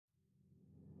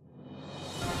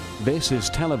This is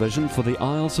television for the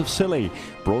Isles of Scilly,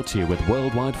 brought to you with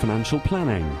Worldwide Financial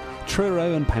Planning,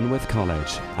 Truro and Penwith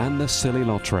College, and the Scilly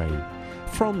Lottery.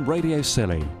 From Radio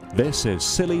Scilly, this is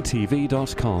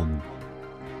scillytv.com.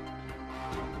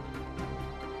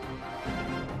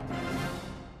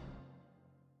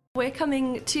 We're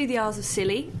coming to the Isles of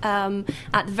Scilly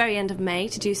at the very end of May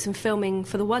to do some filming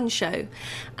for the One Show,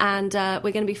 and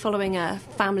we're going to be following a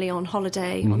family on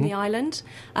holiday on the island.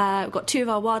 We've got two of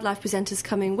our wildlife presenters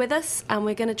coming with us, and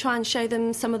we're going to try and show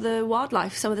them some of the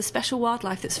wildlife, some of the special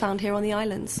wildlife that's found here on the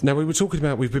islands. Now,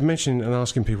 we've been mentioning and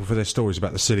asking people for their stories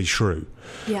about the Scilly Shrew.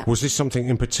 Yeah. Was this something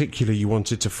in particular you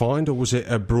wanted to find, or was it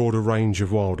a broader range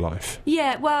of wildlife?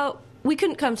 Yeah, well, we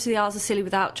couldn't come to the Isles of Scilly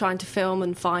without trying to film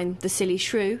and find the Scilly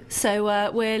Shrew.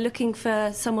 So we're looking for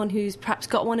someone who's perhaps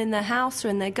got one in their house or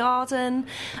in their garden.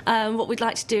 What we'd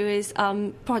like to do is try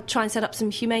and set up some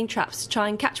humane traps to try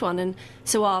and catch one, and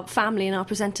so our family and our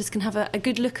presenters can have a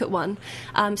good look at one.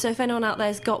 So if anyone out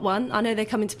there's got one, I know they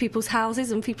come into people's houses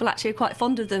and people actually are quite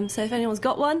fond of them. So if anyone's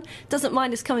got one, doesn't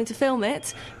mind us coming to film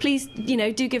it, please,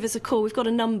 do give us a call. We've got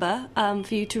a number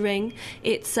for you to ring.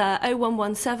 It's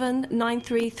 0117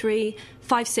 933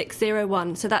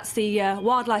 5601. So that's the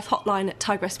wildlife hotline at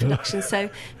Tigress Productions. So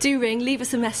do ring, leave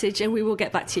us a message, and we will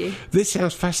get back to you. This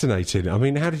sounds fascinating. I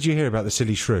mean, how did you hear about the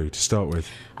Scilly Shrew to start with?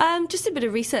 Just a bit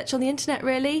of research on the internet,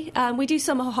 really. We do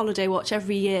summer holiday watch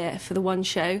every year for the One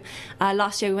Show.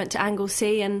 Last year we went to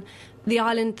Anglesey, and the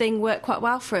island thing worked quite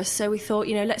well for us, so we thought,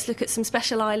 let's look at some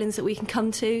special islands that we can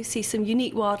come to, see some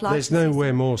unique wildlife. There's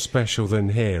nowhere more special than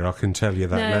here, I can tell you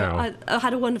that now. I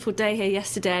had a wonderful day here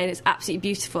yesterday, and it's absolutely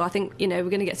beautiful. I think, we're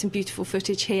going to get some beautiful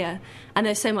footage here, and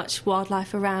there's so much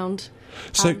wildlife around.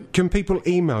 So can people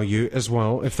email you as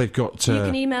well if they've got... You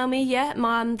can email me, yeah.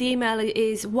 The email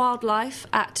is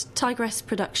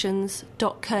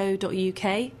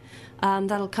wildlife@tigressproductions.co.uk.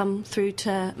 That'll come through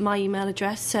to my email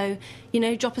address. So,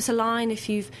 drop us a line if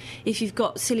you've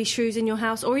got Scilly Shrews in your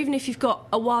house, or even if you've got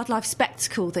a wildlife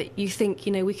spectacle that you think,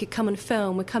 we could come and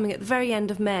film. We're coming at the very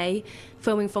end of May,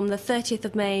 filming from the 30th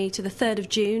of May to the 3rd of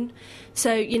June.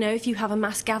 So, if you have a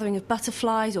mass gathering of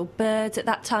butterflies or birds at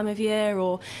that time of year,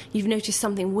 or you've noticed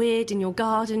something weird in your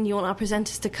garden, you want our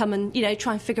presenters to come and,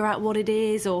 try and figure out what it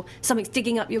is, or something's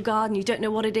digging up your garden, you don't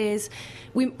know what it is,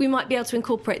 we might be able to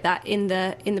incorporate that in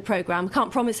the programme.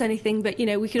 Can't promise anything, but,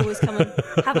 we could always come and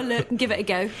have a look and give it a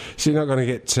go. So you're not going to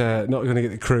get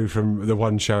the crew from the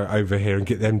One Show over here and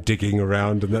get them digging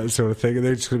around and that sort of thing, and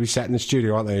they're just going to be sat in the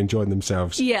studio, aren't they, enjoying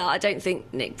themselves? Yeah, I don't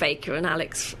think Nick Baker and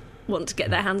Alex want to get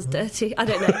their hands dirty. I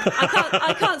don't know.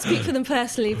 I can't speak for them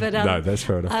personally, but no, that's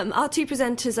fair enough. Our two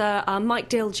presenters are Mike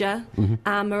Dilger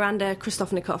and Miranda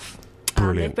Kristofnikov.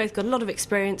 Brilliant. They've both got a lot of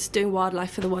experience doing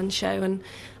wildlife for the One Show, and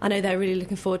I know they're really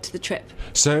looking forward to the trip.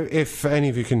 So if any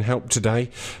of you can help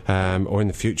today, or in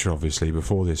the future, obviously,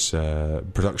 before this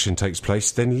production takes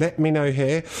place, then let me know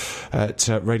here at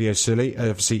Radio Scilly.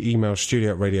 Obviously, email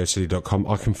studio@radioscilly.com.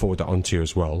 I can forward that on to you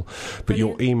as well. But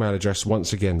Brilliant. Your email address,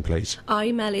 once again, please. Our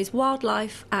email is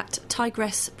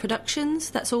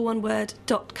wildlife@tigressproductions, that's all one word,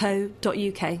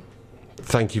 .co.uk.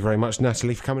 Thank you very much,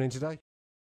 Natalie, for coming in today.